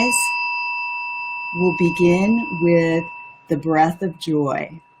We'll begin with the breath of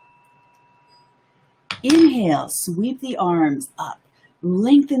joy. Inhale, sweep the arms up.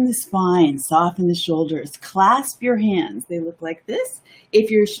 Lengthen the spine, soften the shoulders, clasp your hands. They look like this.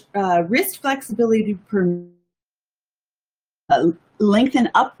 If your wrist flexibility permits, lengthen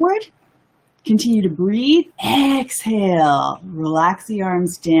upward. Continue to breathe. Exhale. Relax the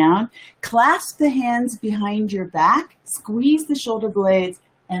arms down. Clasp the hands behind your back. Squeeze the shoulder blades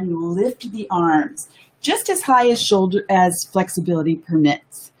and lift the arms just as high as flexibility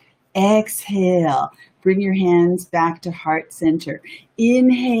permits. Exhale. Bring your hands back to heart center.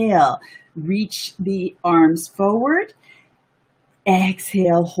 Inhale. Reach the arms forward.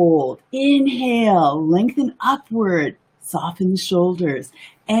 Exhale, hold. Inhale, lengthen upward. Soften the shoulders.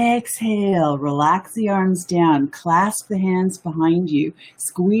 Exhale, relax the arms down. Clasp the hands behind you.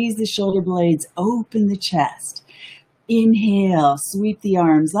 Squeeze the shoulder blades. Open the chest. Inhale, sweep the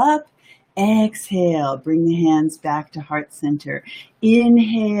arms up. Exhale, bring the hands back to heart center.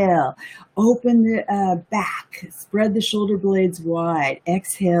 Inhale, open the back. Spread the shoulder blades wide.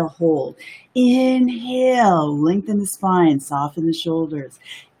 Exhale, hold. Inhale, lengthen the spine. Soften the shoulders.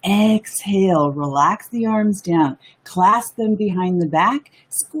 Exhale, relax the arms down. Clasp them behind the back.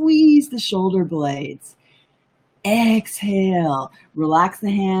 Squeeze the shoulder blades. Exhale, relax the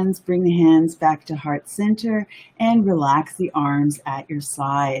hands, bring the hands back to heart center, and relax the arms at your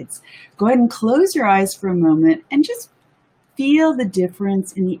sides. Go ahead and close your eyes for a moment and just feel the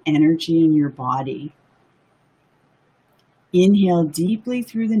difference in the energy in your body. Inhale deeply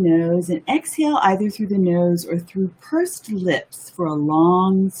through the nose and exhale either through the nose or through pursed lips for a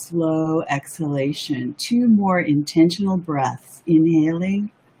long, slow exhalation. 2 more intentional breaths.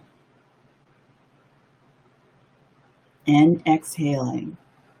 Inhaling and exhaling.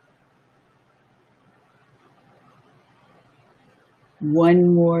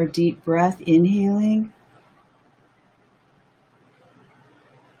 1 more deep breath, inhaling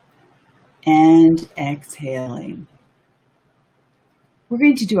and exhaling. We're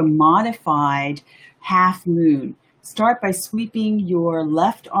going to do a modified half moon. Start by sweeping your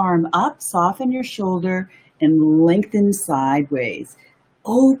left arm up, soften your shoulder, and lengthen sideways.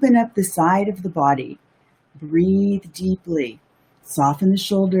 Open up the side of the body. Breathe deeply. Soften the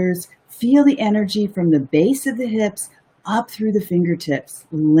shoulders. Feel the energy from the base of the hips up through the fingertips.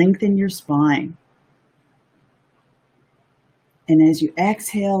 Lengthen your spine. And as you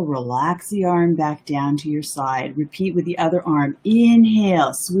exhale, relax the arm back down to your side. Repeat with the other arm.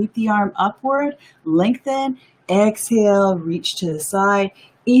 Inhale, sweep the arm upward, lengthen. Exhale, reach to the side.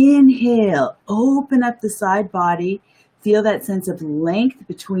 Inhale, open up the side body. Feel that sense of length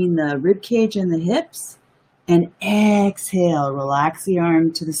between the rib cage and the hips. And exhale, relax the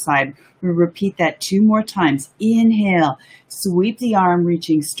arm to the side. We'll repeat that 2 more times. Inhale, sweep the arm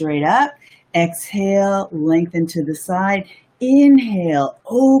reaching straight up. Exhale, lengthen to the side. Inhale,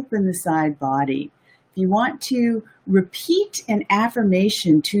 open the side body. If you want to repeat an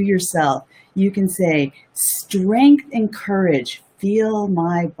affirmation to yourself, you can say, strength and courage, fill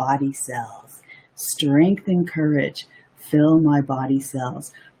my body cells. Strength and courage, fill my body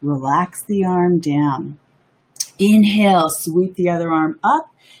cells. Relax the arm down. Inhale, sweep the other arm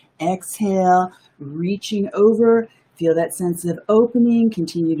up. Exhale, reaching over. Feel that sense of opening.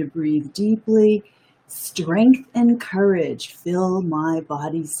 Continue to breathe deeply. Strength and courage, fill my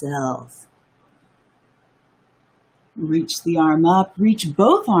body cells. Reach the arm up, reach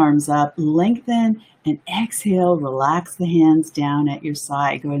both arms up, lengthen, and exhale, relax the hands down at your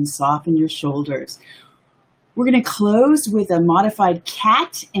side. Go ahead and soften your shoulders. We're going to close with a modified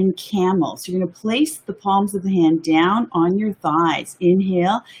cat and camel. So you're going to place the palms of the hand down on your thighs.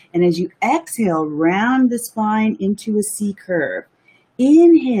 Inhale, and as you exhale, round the spine into a C curve.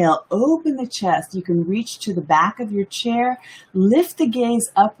 Inhale, open the chest. You can reach to the back of your chair. Lift the gaze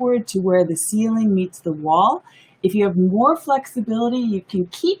upward to where the ceiling meets the wall. If you have more flexibility, you can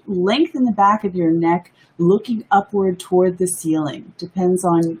keep length in the back of your neck, looking upward toward the ceiling. Depends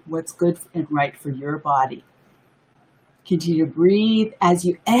on what's good and right for your body. Continue to breathe. As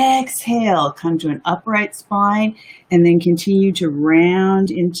you exhale, come to an upright spine, and then continue to round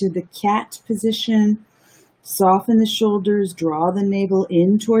into the cat position. Soften the shoulders, draw the navel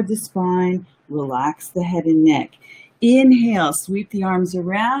in toward the spine, relax the head and neck. Inhale, sweep the arms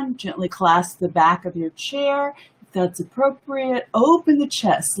around, gently clasp the back of your chair. If that's appropriate, open the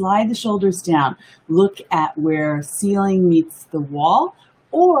chest, slide the shoulders down. Look at where ceiling meets the wall,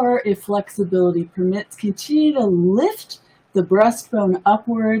 or if flexibility permits, continue to lift the breastbone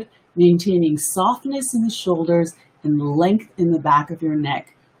upward, maintaining softness in the shoulders and length in the back of your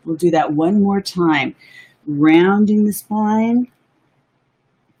neck. We'll do that 1 more time. Rounding the spine,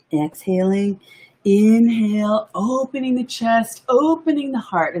 exhaling. Inhale, opening the chest, opening the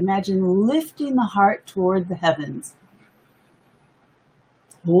heart. Imagine lifting the heart toward the heavens.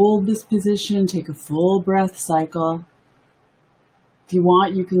 Hold this position, take a full breath cycle. If you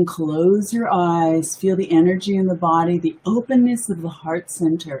want, you can close your eyes, feel the energy in the body, the openness of the heart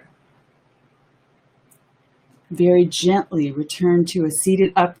center. Very gently return to a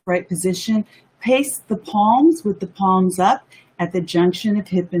seated upright position. Place the palms with the palms up at the junction of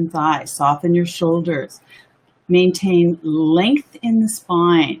hip and thigh. Soften your shoulders. Maintain length in the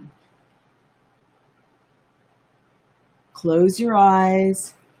spine. Close your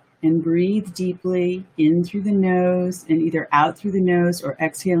eyes and breathe deeply in through the nose and either out through the nose or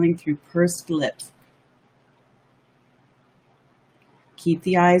exhaling through pursed lips. Keep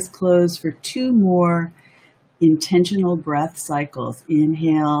the eyes closed for 2 more intentional breath cycles.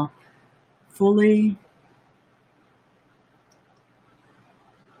 Inhale fully.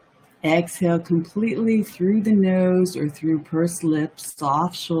 Exhale completely through the nose or through pursed lips,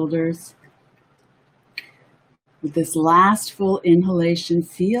 soft shoulders. With this last full inhalation,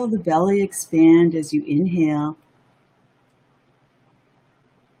 feel the belly expand as you inhale.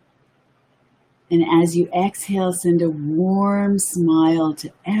 And as you exhale, send a warm smile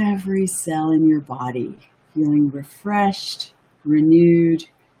to every cell in your body, feeling refreshed, renewed,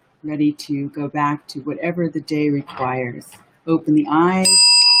 ready to go back to whatever the day requires. Open the eyes,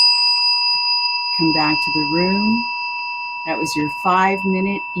 come back to the room. That was your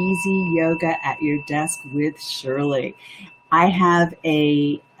 5-minute easy yoga at your desk with Shirley. I have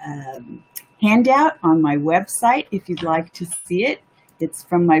a handout on my website if you'd like to see it. It's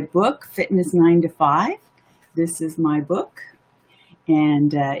from my book, Fitness 9 to 5. This is my book.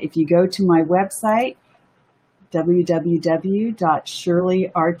 And if you go to my website,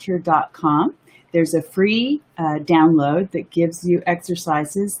 www.shirleyarcher.com, there's a free download that gives you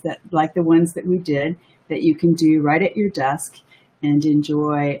exercises that, like the ones that we did, that you can do right at your desk and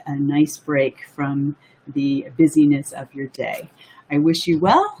enjoy a nice break from the busyness of your day. I wish you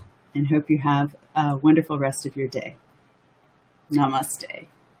well and hope you have a wonderful rest of your day. Namaste.